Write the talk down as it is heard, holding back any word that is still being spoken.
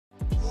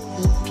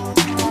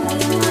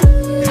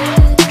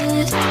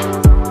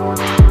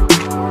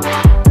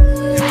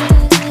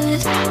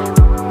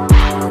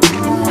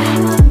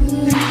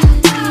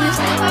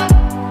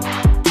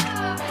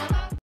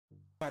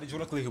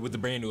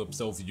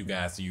episode for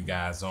you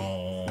guys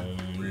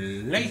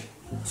only.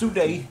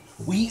 Today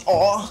we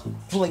are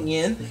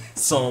playing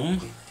some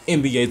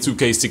NBA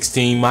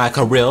 2K16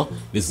 MyCareer.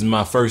 This is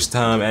my first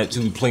time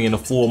actually playing a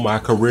full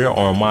MyCareer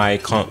on my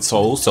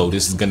console, so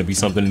this is gonna be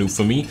something new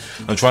for me.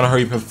 I'm trying to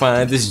hurry up and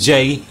find this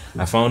J.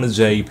 I found the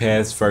J.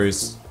 Pass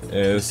first.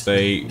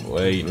 State.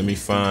 Wait, let me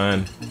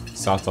find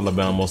South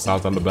Alabama.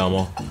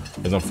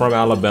 Because I'm from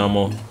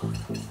Alabama.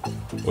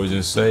 What did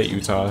it say?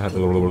 Utah.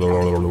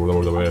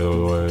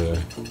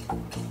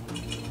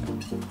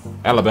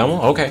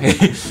 Alabama. Okay.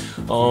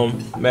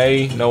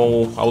 May.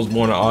 No, I was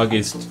born in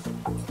August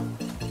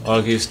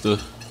the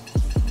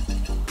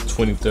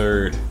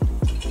 23rd.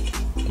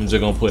 I'm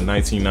just gonna put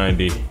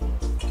 1990.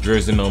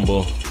 Jersey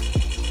number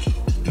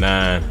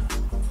 9.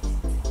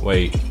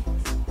 Wait.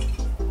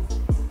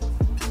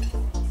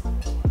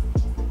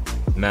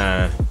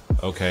 9.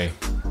 Okay.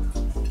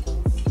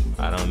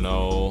 I don't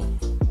know.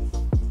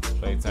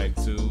 Play type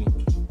 2.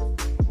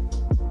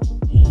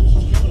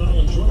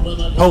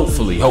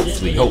 Hopefully. I'm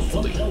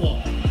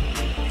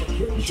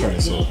trying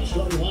to see.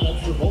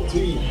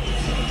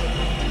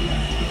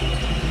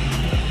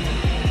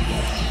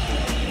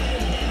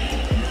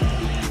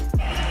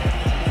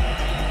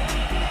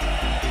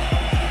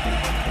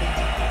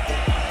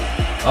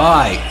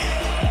 Alright.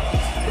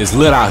 It's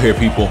lit out here,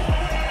 people.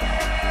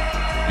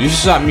 You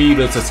shot me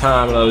to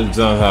time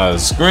of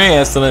screen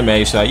excellent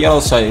make shot. Yellow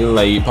shot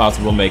late,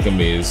 possible make a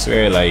miss.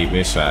 Very late,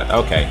 miss shot.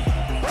 Okay.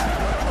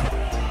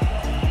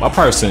 My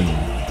person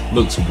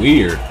looks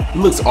weird. He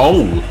looks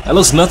old. That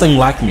looks nothing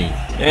like me.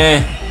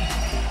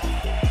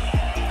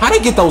 How they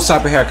get those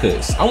type of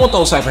haircuts? I want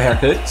those type of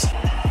haircuts.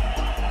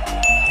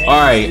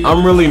 Alright,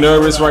 I'm really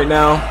nervous right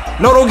now.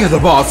 No, don't give the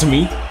ball to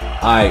me.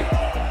 Alright.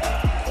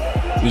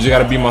 You just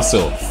gotta be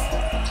myself.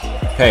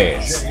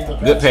 Pass.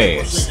 Good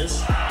pass.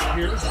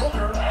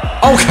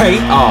 Okay.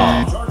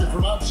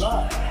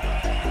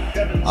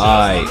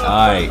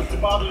 Alright.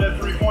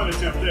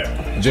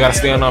 You gotta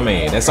stay on my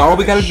man. That's all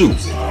we gotta do.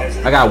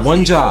 I got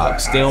one job.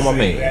 Stay on my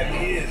man.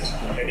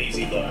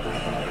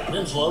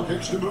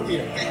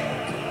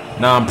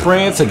 Now I'm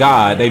praying to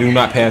God they do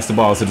not pass the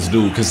ball to this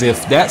dude, because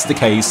if that's the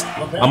case,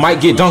 I might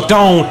get dunked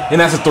on, and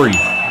that's a 3.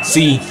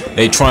 See,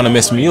 they trying to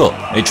mess me up.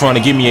 They trying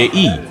to give me an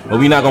E, but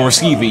we not gonna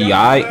receive an E.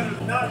 Alright.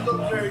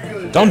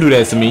 Don't do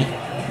that to me.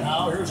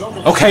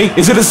 Okay,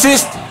 is it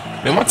assist?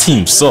 Man, my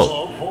team suck.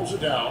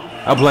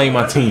 I blame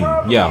my team.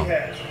 Yeah.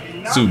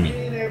 Sue me.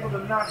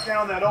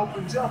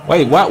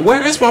 Wait, what?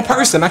 Where is my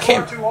person? I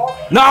can't.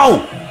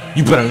 No!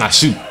 You better not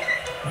shoot.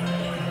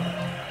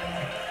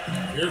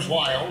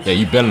 Yeah,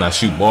 you better not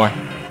shoot, boy.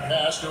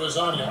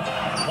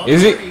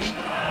 Is it?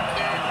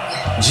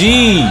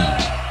 G.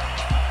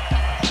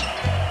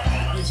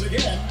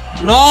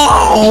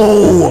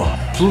 No!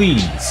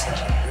 Please.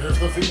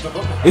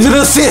 Is it an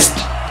assist?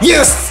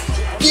 Yes!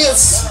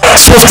 Yes!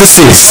 Swift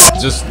assist!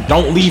 Just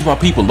don't leave my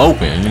people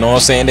open, you know what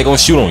I'm saying? They're gonna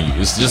shoot on you.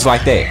 It's just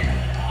like that.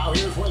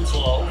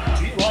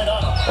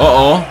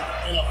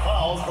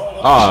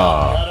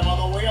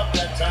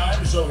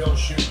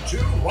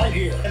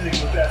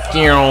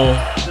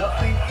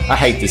 I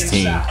hate this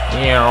team.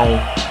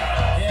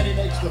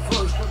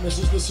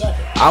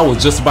 I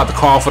was just about to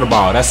call for the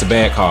ball. That's a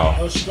bad call.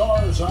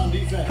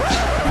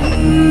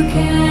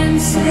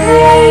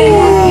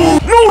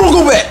 No, don't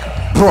go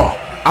back! Bro,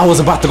 I was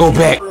about to go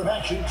back.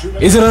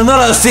 Is it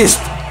another assist?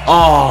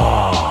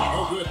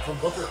 Oh,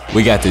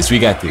 we got this. You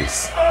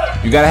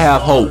gotta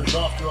have hope.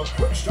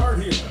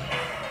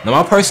 Now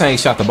my person ain't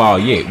shot the ball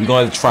yet. We're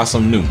gonna try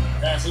something new.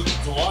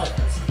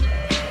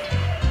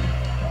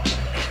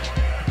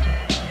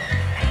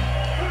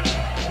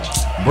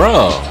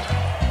 Bro.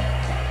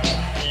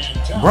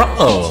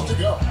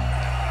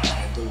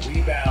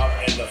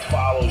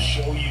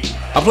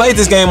 I played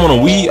this game on a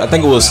Wii. I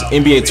think it was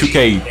NBA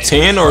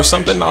 2K10 or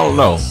something. I don't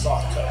know.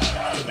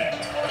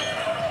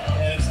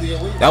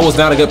 That was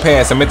not a good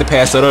pass. I meant to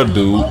pass to the other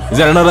dude. Is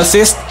that another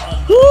assist?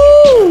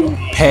 Woo!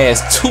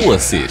 Pass 2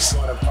 assists.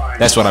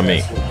 That's what I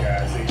meant.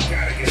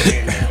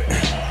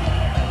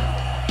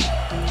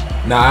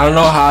 Now I don't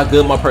know how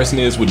good my person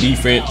is with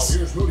defense,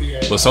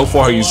 but so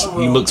far he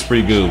looks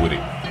pretty good with it.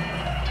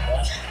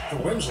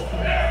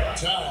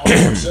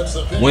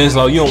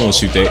 Winslow, you don't want to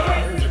shoot that.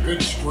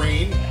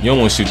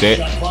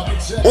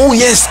 Oh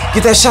yes,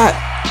 get that shot.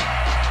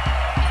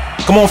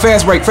 Come on,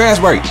 fast break.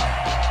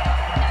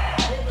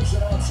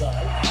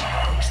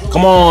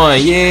 Come on,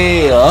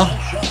 yeah.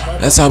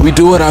 That's how we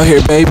do it out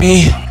here,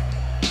 baby.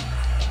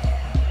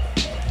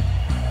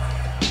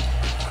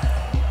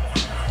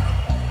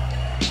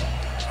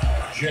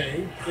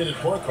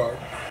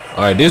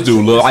 Alright, this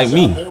dude look like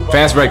me.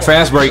 Fast break.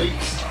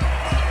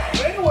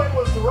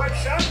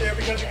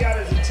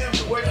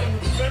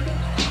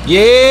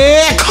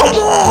 Yeah, come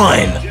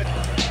on.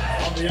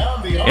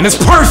 And it's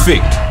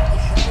perfect.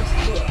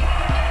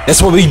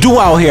 That's what we do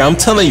out here, I'm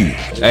telling you.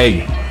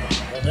 Hey.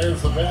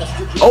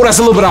 Oh, that's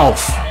a little bit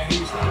off.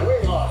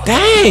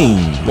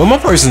 Dang. When my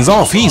person's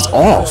off, he's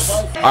off.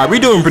 Alright, we're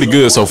doing pretty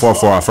good so far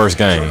for our first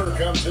game.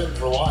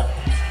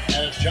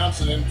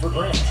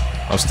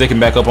 I'm sticking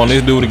back up on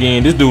this dude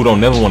again. This dude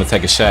don't never want to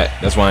take a shot.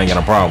 That's why I ain't got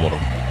a problem with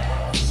him.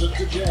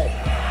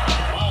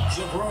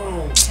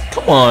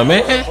 Come on,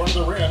 man.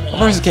 The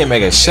person can't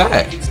make a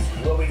shot.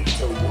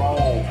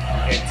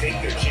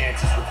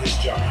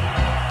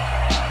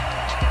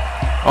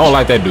 I don't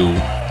like that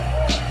dude.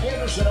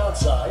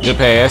 Good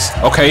pass.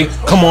 Okay,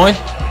 come on.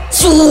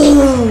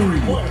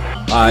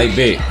 Alright,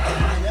 big.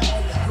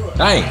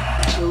 Dang.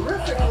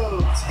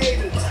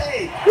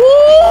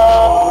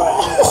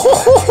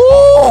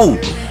 Woo!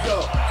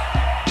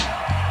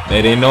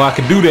 They didn't know I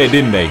could do that,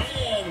 didn't they?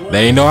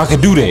 They didn't know I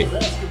could do that.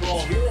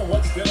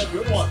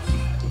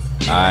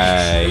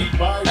 Aye.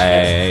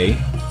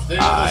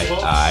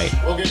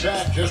 We'll get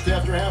back just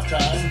after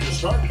halftime to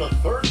start the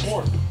third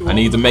quarter. I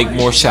need to make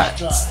more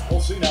shots.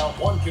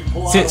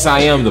 Since I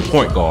am the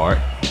point guard,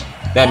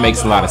 that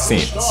makes a lot of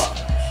sense.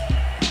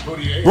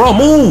 Bro,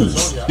 move!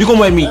 You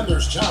gonna make me?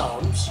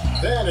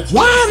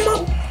 Why am I?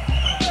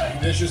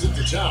 Dishes it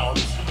to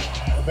Towns.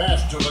 The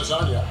pass to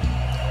Lasagna.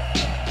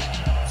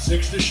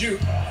 6 to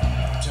shoot.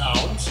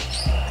 Towns.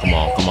 Come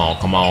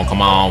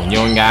on. You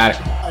ain't got it.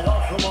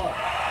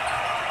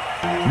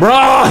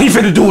 Bro, he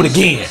finna do it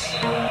again.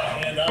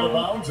 And out of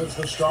bounds as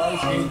the Stars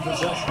gain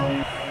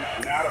possession.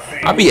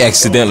 I be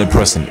accidentally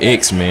pressing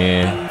X,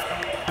 man.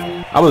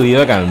 I believe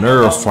I got a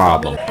nerve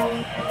problem.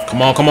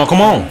 Come on.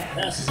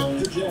 Passes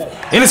it to Jay.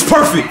 And it's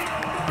perfect.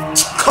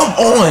 Come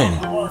on.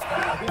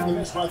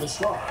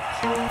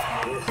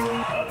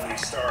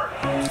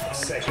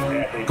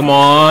 Come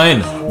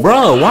on.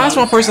 Bro, why is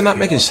my person not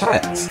making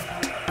shots?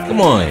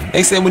 Come on.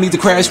 They said we need to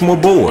crash more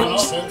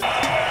boards.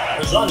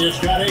 Lasagna's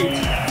got 8.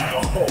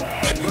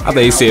 I think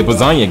they said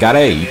Lasagna got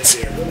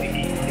 8.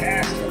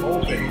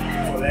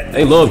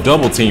 They love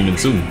double teaming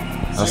too.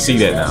 I see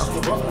that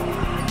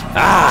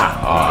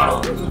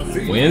now.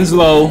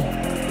 Winslow.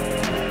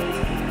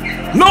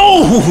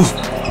 No!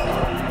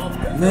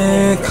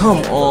 Man,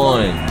 come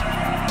on.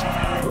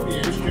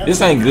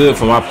 This ain't good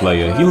for my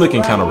player. He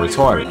looking kind of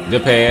retarded.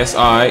 Good pass.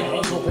 Alright.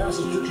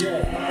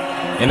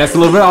 And that's a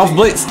little bit off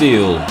blitz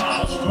still.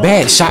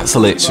 Bad shot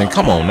selection.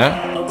 Come on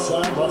now.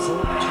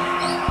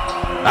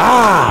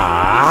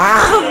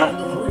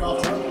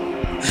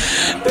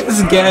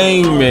 This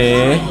game,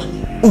 man.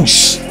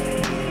 Oosh.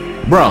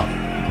 Bro,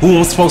 who am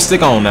I supposed to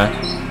stick on now?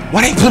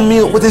 Why they put me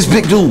up with this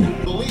big dude?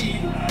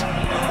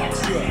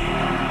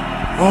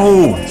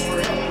 Oh,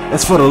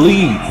 that's for the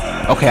lead.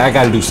 Okay, I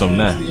gotta do something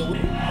now.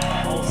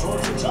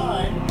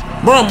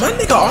 Bro, my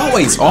nigga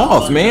always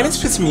off, man. It's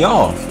pissing me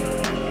off.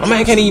 My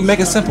man can't even make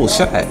a simple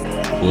shot.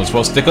 We were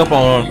supposed to stick up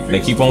on him. They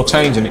keep on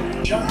changing it.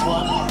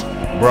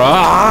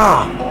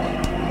 Bruh.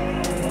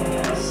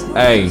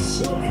 Hey,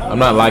 I'm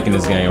not liking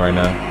this game right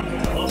now.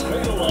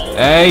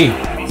 Hey,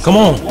 come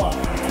on.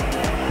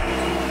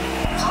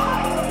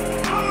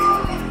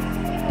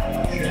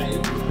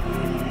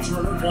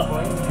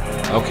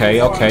 Okay.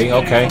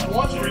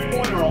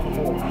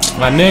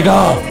 My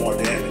nigga.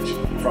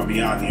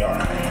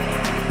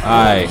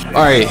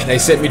 Alright, they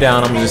set me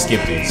down. I'm gonna just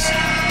skip this.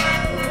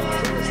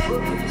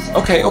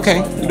 Okay,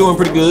 you're doing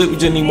pretty good. We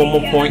just need one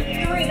more point.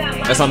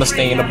 That's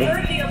understandable.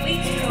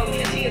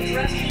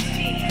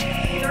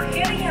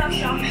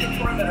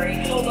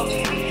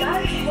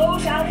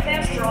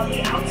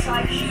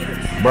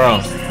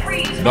 Bro,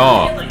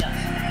 dog.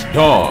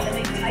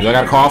 You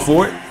got a call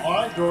for it?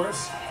 Alright,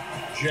 Doris.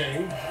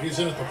 Jay, he's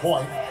in at the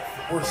point.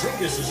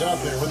 Porzingis is out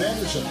there with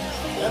Anderson.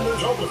 And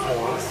there's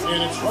Okafor,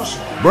 and it's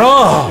Russell.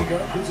 Bro.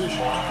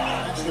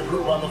 That's the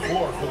group on the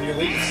floor for the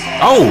elites.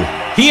 Oh,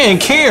 he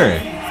ain't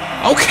caring.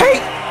 Okay.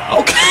 I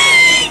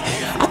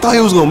thought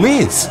he was gonna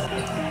miss.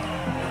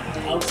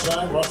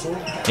 Outside Russell.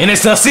 And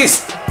it's an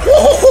assist.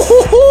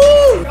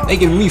 They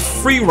giving me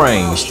free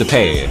range to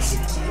pass.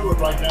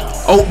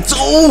 Oh,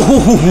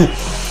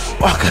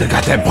 I could have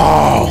got that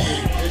ball.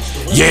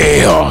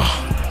 Yeah.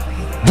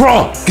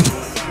 Bro,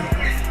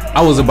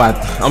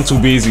 I'm too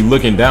busy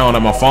looking down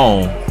at my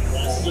phone.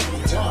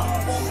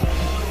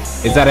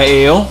 Is that an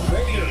L?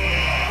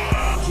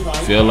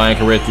 Feel line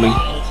correctly.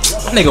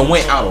 That nigga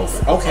went out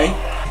of. Okay.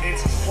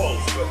 It's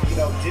close, but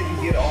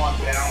didn't get on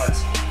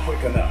balance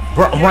quick enough.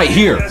 Bro, I'm right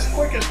here. As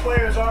quick as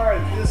players are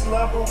at this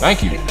level,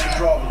 thank you.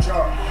 Draw the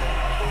charge.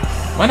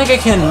 My nigga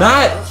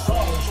cannot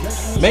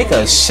make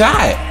a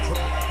shot.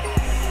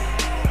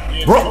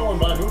 Bro,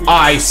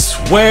 I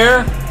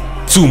swear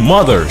to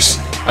mothers.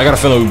 I got a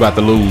feeling we about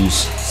to lose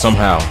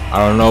somehow. I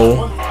don't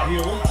know.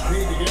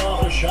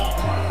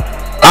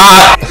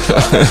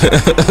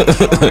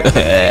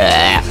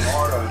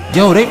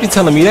 Yo, they be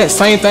telling me that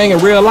same thing in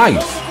real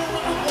life.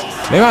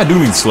 Maybe I do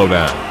need to slow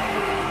down.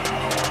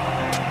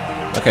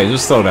 Okay,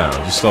 just slow down.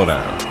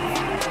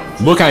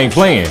 Book ain't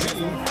playing.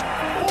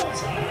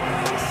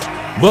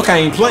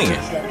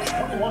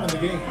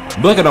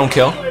 Booker don't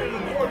kill.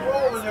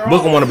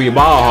 Booker want to be a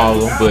ball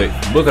hauler, but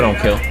Booker don't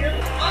kill.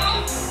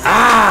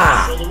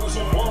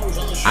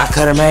 I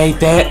could have made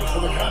that,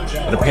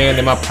 but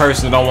apparently my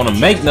person don't want to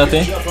make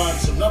nothing.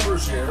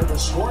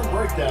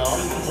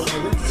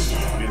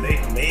 They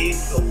made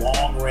the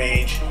long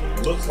range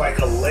look like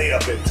a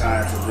layup at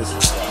times in this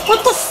one.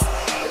 What the f?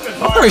 They've been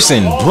My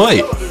person,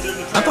 but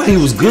I thought he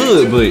was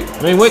good, but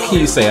I mean, what can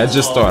you say? I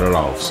just started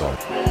off, so.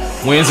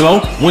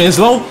 Winslow.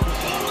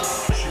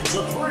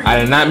 I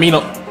did not mean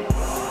to.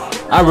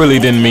 I really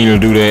didn't mean to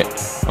do that.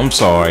 I'm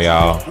sorry,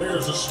 y'all.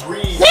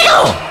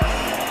 Now!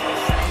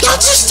 Y'all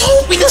just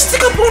told me to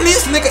stick up on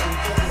this nigga.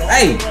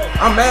 Hey,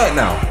 I'm mad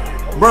now.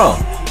 Bro,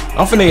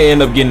 I'm finna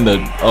end up getting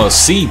a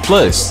C+.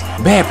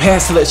 Bad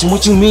pass selection,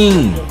 what you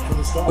mean?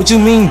 What you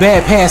mean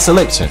bad pass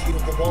selection?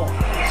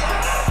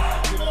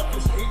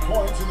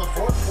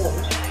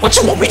 What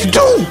you want me to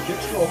do?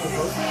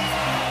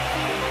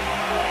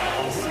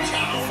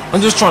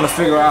 I'm just trying to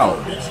figure out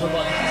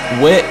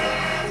what.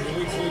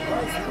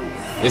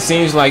 It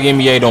seems like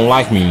NBA don't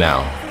like me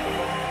now.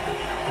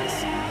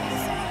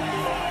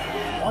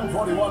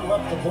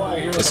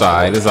 It's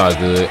alright, it's all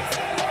good.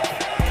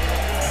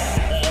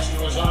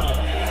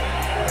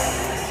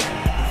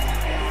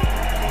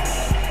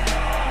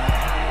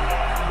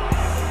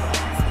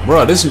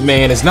 Bro, this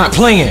man is not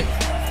playing.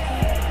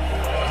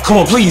 Come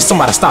on, please,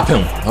 somebody stop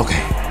him.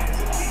 Okay.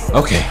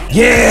 Okay.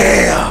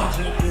 Yeah!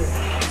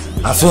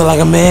 I feel like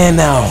a man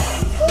now.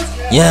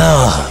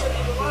 Yeah.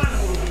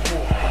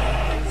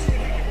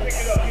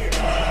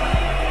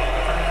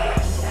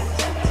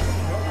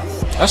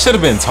 I should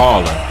have been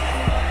taller.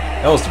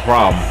 That was the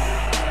problem.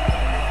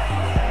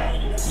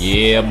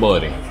 Yeah,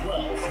 buddy.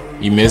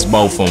 You missed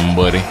both of them,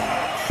 buddy.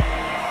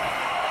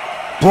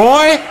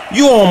 Boy,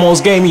 you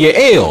almost gave me an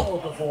L.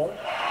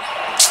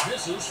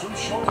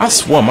 I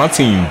swear my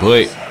team,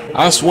 but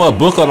I swear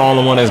Booker the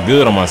only one that's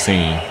good on my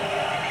team.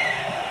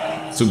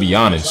 To be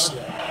honest.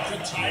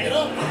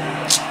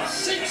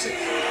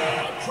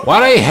 Why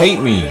they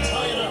hate me?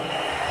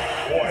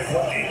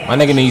 My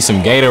nigga needs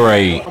some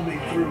Gatorade.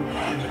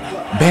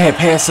 Bad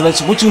pass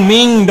selection. What you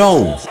mean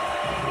though?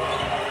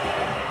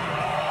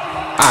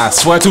 I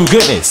swear to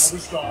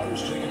goodness.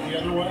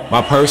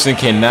 My person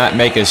cannot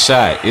make a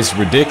shot. It's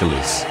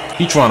ridiculous.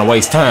 He trying to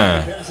waste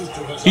time.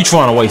 He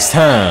trying to waste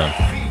time.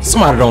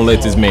 Somebody don't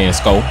let this man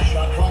score.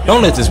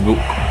 Don't let this boot.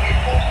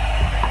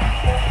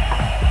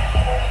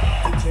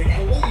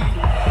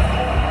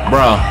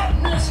 Bruh.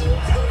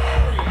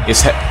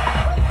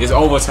 It's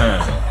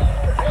overtime.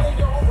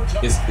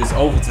 It's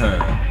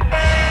overtime.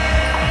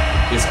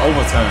 It's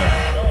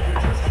overtime.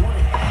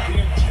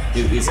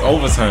 It's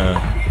overtime.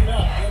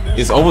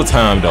 It's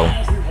overtime though.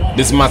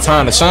 This is my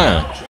time to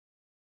shine.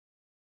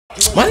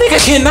 My nigga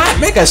cannot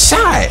make a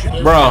shot,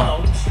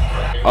 bro.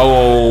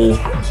 Oh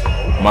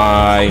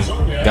my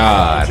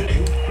God,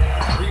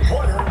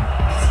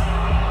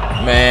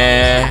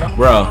 man,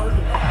 bro.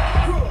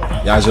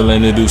 Y'all just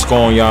letting the dude score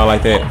on y'all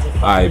like that?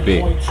 Alright,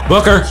 big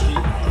Booker.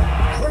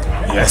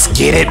 Let's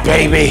get it,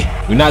 baby.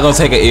 We're not gonna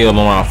take an L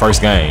on our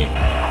first game.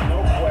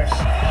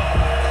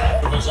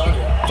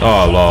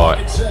 Oh Lord.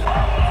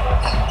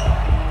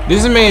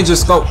 This man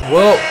just go.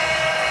 Well,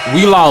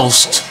 we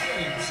lost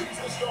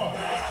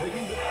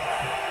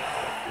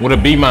with a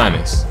B-.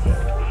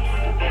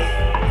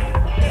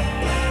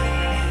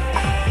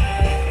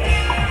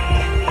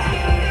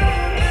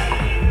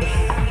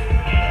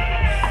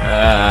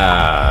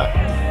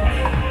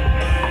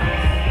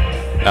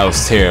 That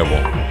was terrible.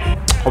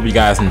 Hope you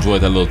guys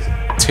enjoyed that little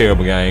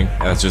terrible game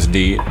that I just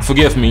did.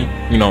 Forgive me,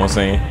 you know what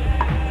I'm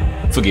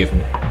saying? Forgive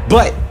me.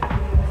 But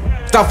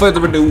without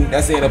further ado,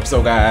 that's the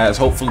episode, guys.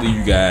 Hopefully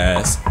you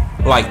guys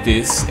like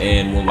this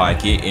and will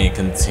like it and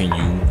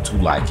continue to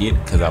like it,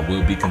 because I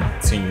will be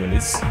continuing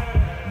this.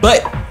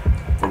 But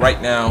for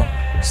right now,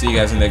 see you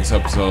guys in the next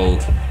episode.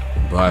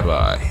 Bye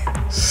bye.